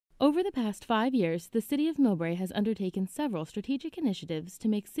Over the past 5 years, the City of Millbrae has undertaken several strategic initiatives to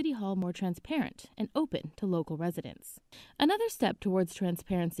make City Hall more transparent and open to local residents. Another step towards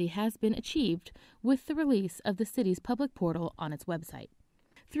transparency has been achieved with the release of the city's public portal on its website.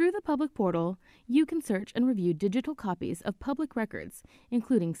 Through the public portal, you can search and review digital copies of public records,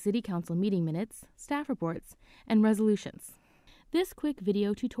 including City Council meeting minutes, staff reports, and resolutions. This quick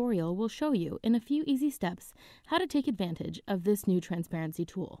video tutorial will show you in a few easy steps how to take advantage of this new transparency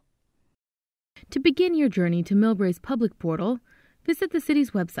tool. To begin your journey to Millbrae's public portal, visit the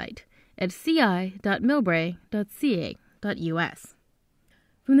city's website at ci.millbrae.ca.us.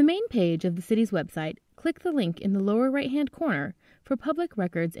 From the main page of the city's website, click the link in the lower right-hand corner for public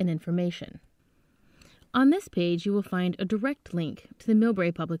records and information. On this page, you will find a direct link to the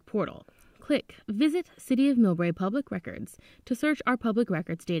Millbrae public portal. Click Visit City of Millbrae Public Records to search our public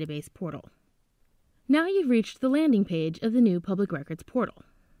records database portal. Now you've reached the landing page of the new public records portal.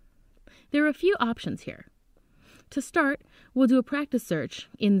 There are a few options here. To start, we'll do a practice search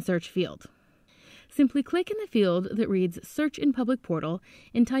in the search field. Simply click in the field that reads Search in Public Portal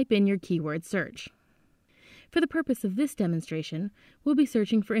and type in your keyword search. For the purpose of this demonstration, we'll be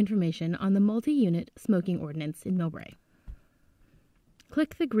searching for information on the multi-unit smoking ordinance in Millbrae.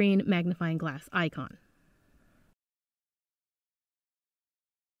 Click the green magnifying glass icon.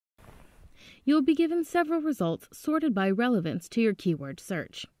 You'll be given several results sorted by relevance to your keyword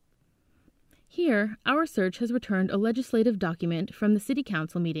search. Here, our search has returned a legislative document from the City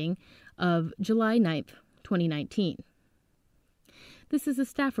Council meeting of July 9th, 2019. This is a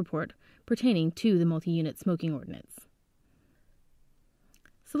staff report pertaining to the multi-unit smoking ordinance.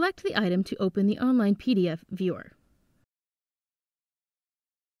 Select the item to open the online PDF viewer.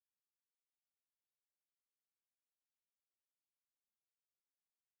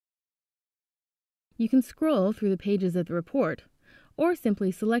 You can scroll through the pages of the report, or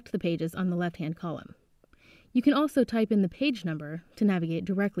simply select the pages on the left-hand column. You can also type in the page number to navigate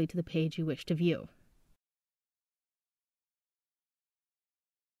directly to the page you wish to view.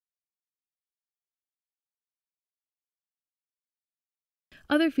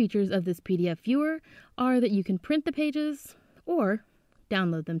 Other features of this PDF viewer are that you can print the pages or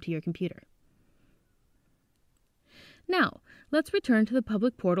download them to your computer. Now, let's return to the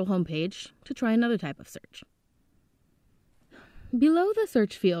public portal homepage to try another type of search. Below the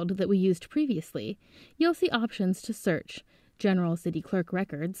search field that we used previously, you'll see options to search General City Clerk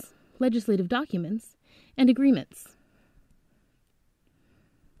records, legislative documents, and agreements.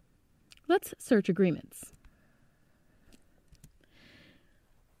 Let's search agreements.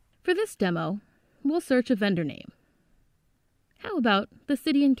 For this demo, we'll search a vendor name. How about the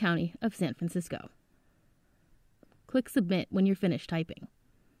City and County of San Francisco? Click Submit when you're finished typing.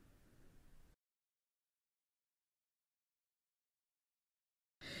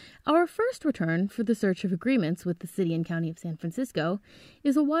 Our first return for the search of agreements with the City and County of San Francisco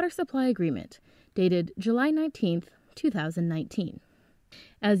is a water supply agreement dated July 19th, 2019.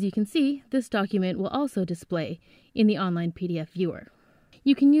 As you can see, this document will also display in the online PDF viewer.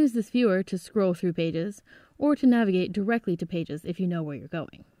 You can use this viewer to scroll through pages or to navigate directly to pages if you know where you're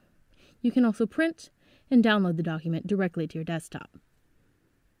going. You can also print and download the document directly to your desktop.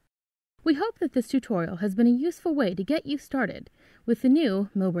 We hope that this tutorial has been a useful way to get you started with the new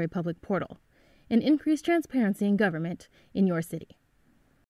Millbrae Public Portal and increase transparency in government in your city.